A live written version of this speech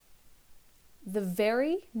The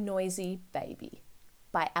Very Noisy Baby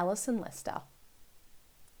by Alison Lester.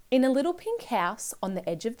 In a little pink house on the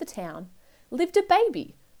edge of the town lived a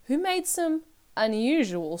baby who made some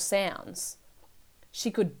unusual sounds.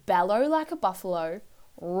 She could bellow like a buffalo,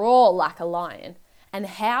 roar like a lion, and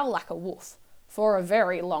howl like a wolf for a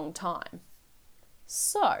very long time.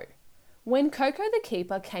 So, when Coco the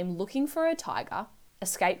keeper came looking for a tiger,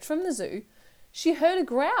 escaped from the zoo, she heard a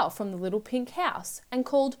growl from the little pink house and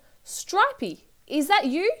called, "Stripey, is that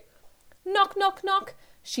you?" "Knock, knock, knock."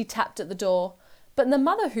 She tapped at the door, but the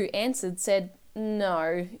mother who answered said,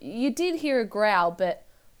 "No, you did hear a growl, but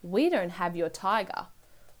we don't have your tiger.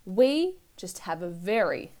 We just have a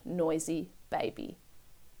very noisy baby."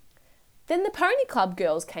 Then the pony club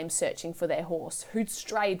girls came searching for their horse who'd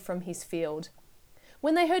strayed from his field.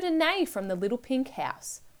 When they heard a neigh from the little pink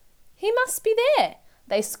house, "He must be there,"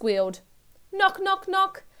 they squealed. "Knock, knock,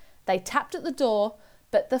 knock." They tapped at the door,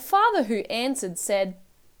 but the father who answered said,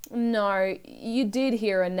 "No, you did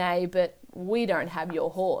hear a neigh, but we don't have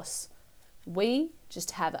your horse. We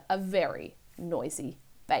just have a very noisy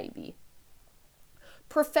baby."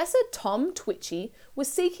 Professor Tom Twitchy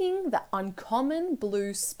was seeking the uncommon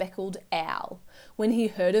blue speckled owl. When he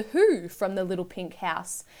heard a hoo from the little pink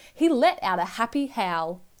house, he let out a happy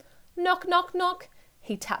howl. "Knock, knock, knock."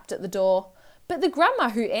 He tapped at the door, but the grandma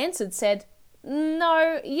who answered said,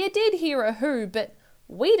 "No, you did hear a hoo, but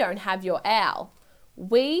we don't have your owl.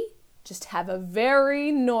 We just have a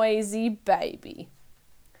very noisy baby."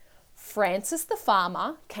 Frances the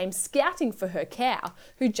farmer came scouting for her cow,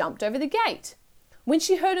 who jumped over the gate. When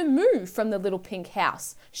she heard a moo from the little pink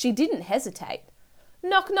house, she didn't hesitate.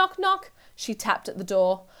 "Knock, knock, knock." She tapped at the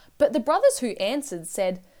door, but the brothers who answered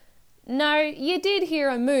said, "No, you did hear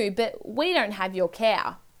a moo, but we don't have your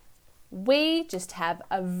cow. We just have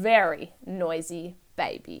a very noisy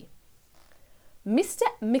baby." Mr.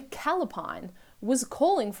 McAlpine was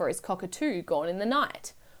calling for his cockatoo gone in the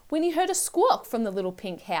night. When he heard a squawk from the little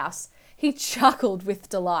pink house, he chuckled with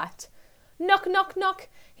delight. "Knock, knock, knock."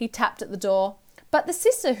 He tapped at the door, but the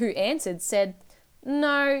sister who answered said,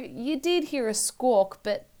 "No, you did hear a squawk,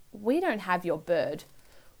 but we don't have your bird.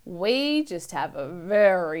 We just have a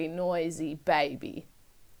very noisy baby."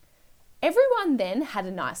 Everyone then had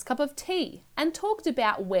a nice cup of tea and talked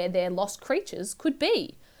about where their lost creatures could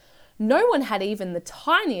be. No one had even the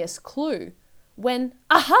tiniest clue when,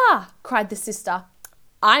 "Aha!" cried the sister.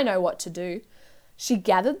 "I know what to do." She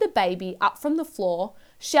gathered the baby up from the floor,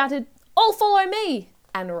 shouted, "All follow me!"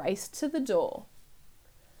 and raced to the door.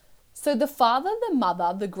 So the father, the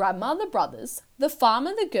mother, the grandma, the brothers, the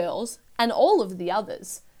farmer, the girls, and all of the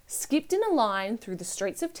others skipped in a line through the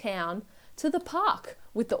streets of town to the park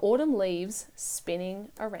with the autumn leaves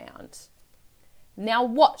spinning around. "Now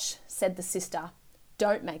watch," said the sister.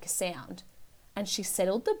 "Don't make a sound." And she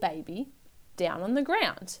settled the baby down on the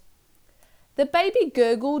ground. The baby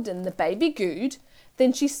gurgled and the baby gooed.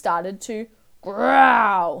 Then she started to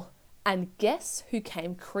growl. And guess who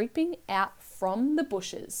came creeping out from the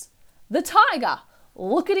bushes? The tiger!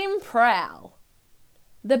 Look at him prowl.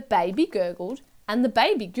 The baby gurgled and the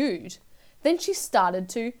baby gooed. Then she started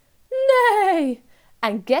to neigh.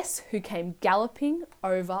 And guess who came galloping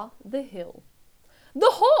over the hill?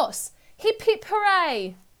 The horse! Hip, hip,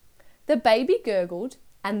 hooray! The baby gurgled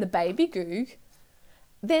and the baby gooed.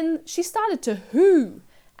 Then she started to hoo.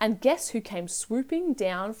 And guess who came swooping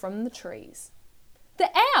down from the trees?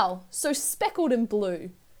 The owl, so speckled and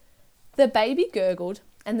blue. The baby gurgled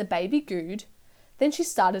and the baby gooed. Then she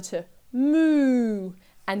started to moo.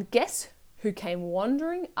 And guess who came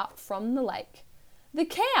wandering up from the lake? The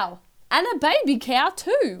cow, and a baby cow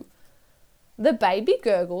too. The baby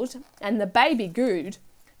gurgled and the baby gooed.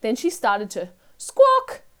 Then she started to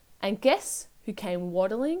squawk. And guess who came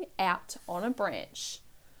waddling out on a branch?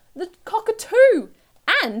 The cockatoo,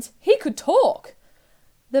 and he could talk.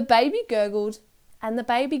 The baby gurgled and the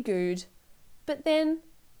baby gooed, but then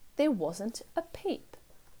there wasn't a peep.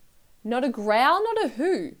 Not a growl, not a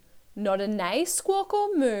hoo, not a neigh, squawk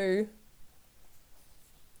or moo.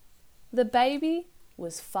 The baby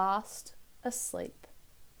was fast asleep.